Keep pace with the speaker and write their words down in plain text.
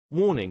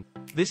Warning: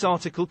 this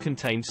article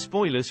contains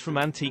spoilers from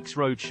Antiques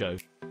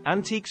Roadshow.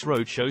 Antiques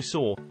Roadshow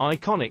saw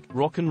iconic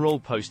rock and roll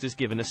posters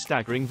given a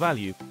staggering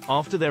value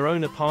after their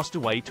owner passed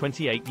away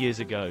 28 years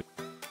ago.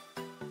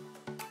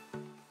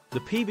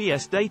 The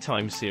PBS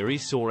daytime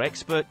series saw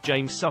expert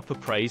James Supp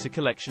appraise a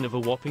collection of a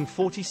whopping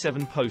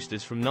 47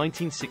 posters from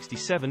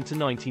 1967 to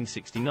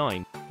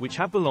 1969, which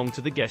had belonged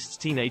to the guest's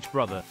teenage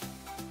brother.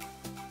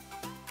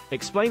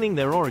 Explaining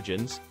their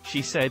origins,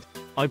 she said,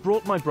 "I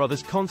brought my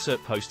brother's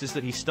concert posters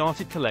that he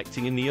started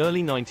collecting in the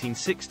early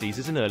 1960s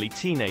as an early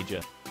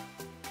teenager.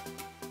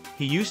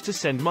 He used to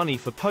send money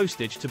for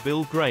postage to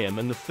Bill Graham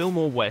and the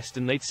Fillmore West,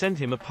 and they'd send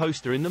him a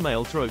poster in the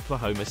mail to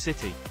Oklahoma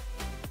City.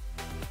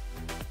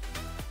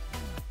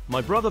 My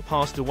brother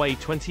passed away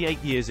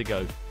 28 years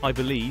ago, I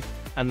believe,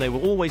 and they were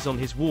always on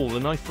his wall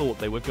and I thought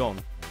they were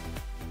gone."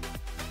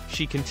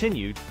 She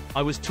continued,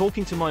 "I was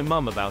talking to my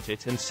mum about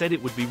it and said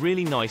it would be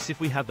really nice if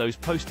we had those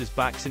posters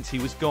back since he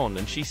was gone,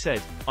 and she said,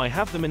 I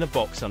have them in a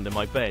box under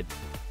my bed.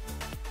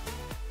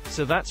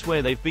 So that's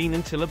where they've been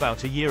until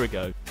about a year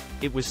ago."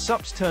 It was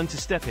Supp's turn to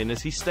step in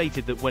as he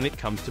stated that when it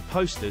comes to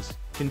posters,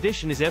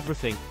 condition is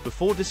everything,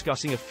 before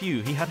discussing a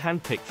few he had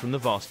handpicked from the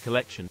vast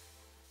collection.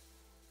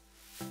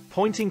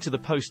 Pointing to the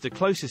poster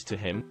closest to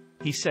him,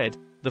 he said,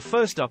 "The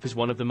first up is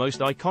one of the most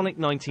iconic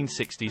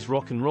 1960s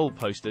rock and roll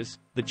posters,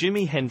 the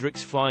Jimi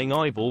Hendrix Flying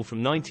Eyeball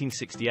from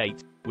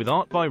 1968, with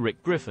art by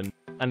Rick Griffin,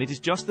 and it is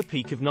just the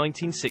peak of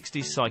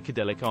 1960s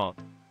psychedelic art.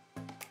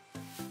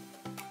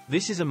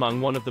 This is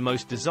among one of the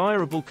most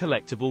desirable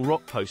collectible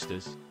rock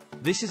posters.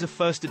 This is a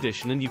first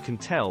edition and you can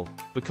tell,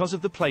 because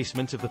of the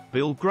placement of the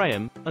Bill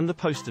Graham and the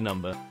poster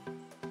number.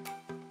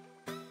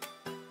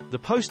 The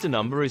poster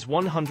number is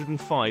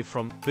 105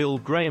 from Bill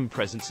Graham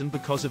Presents, and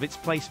because of its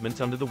placement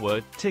under the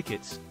word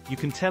tickets, you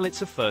can tell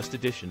it's a first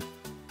edition.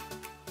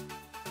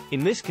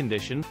 In this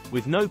condition,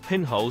 with no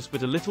pinholes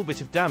but a little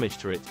bit of damage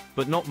to it,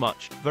 but not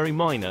much, very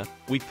minor,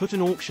 we put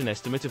an auction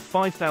estimate of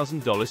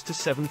 $5,000 to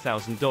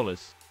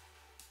 $7,000.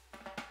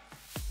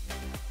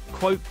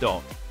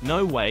 Quote.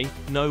 No way,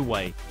 no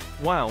way.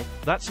 Wow,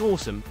 that's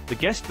awesome." The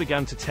guest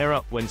began to tear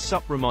up when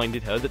Supp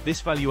reminded her that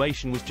this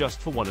valuation was just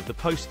for one of the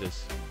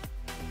posters.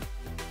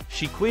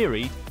 She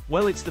queried,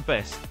 "Well, it's the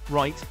best,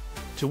 right?"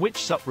 To which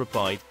Supp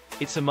replied,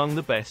 "It's among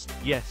the best,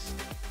 yes.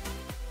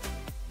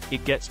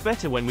 It gets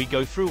better when we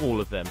go through all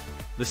of them."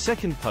 The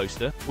second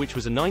poster, which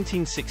was a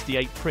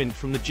 1968 print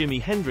from the Jimi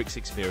Hendrix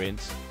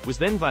Experience, was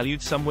then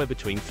valued somewhere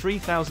between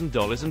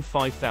 $3,000 and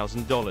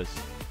 $5,000.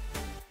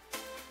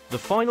 The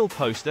final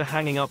poster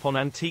hanging up on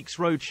Antiques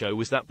Roadshow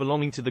was that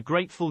belonging to the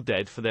Grateful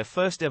Dead for their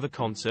first ever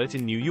concert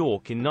in New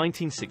York in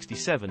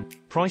 1967,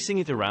 pricing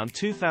it around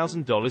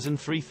 $2,000 and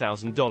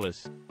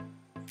 $3,000.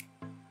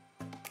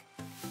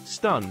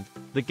 Stunned,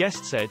 the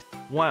guest said,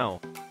 "Wow.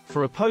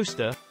 For a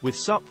poster," with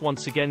Supp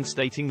once again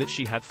stating that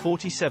she had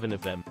 47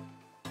 of them.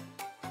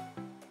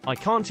 "I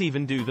can't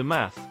even do the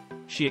math,"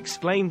 she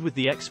exclaimed, with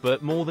the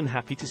expert more than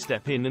happy to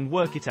step in and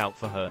work it out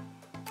for her.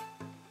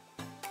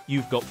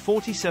 "You've got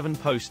 47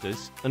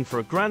 posters, and for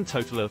a grand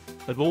total of,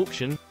 at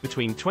auction,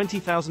 between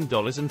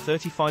 $20,000 and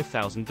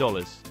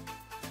 $35,000.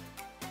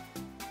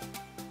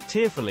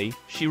 Tearfully,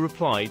 she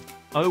replied,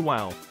 "Oh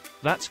wow.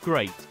 That's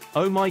great.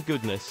 Oh my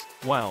goodness,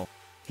 wow.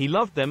 He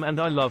loved them and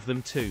I love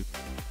them too.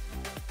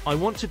 I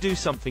want to do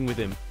something with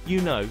him,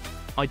 you know.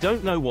 I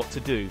don't know what to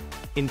do.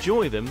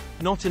 Enjoy them,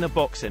 not in a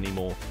box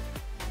anymore."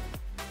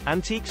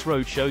 Antiques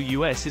Roadshow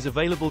US is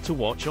available to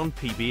watch on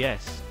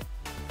PBS.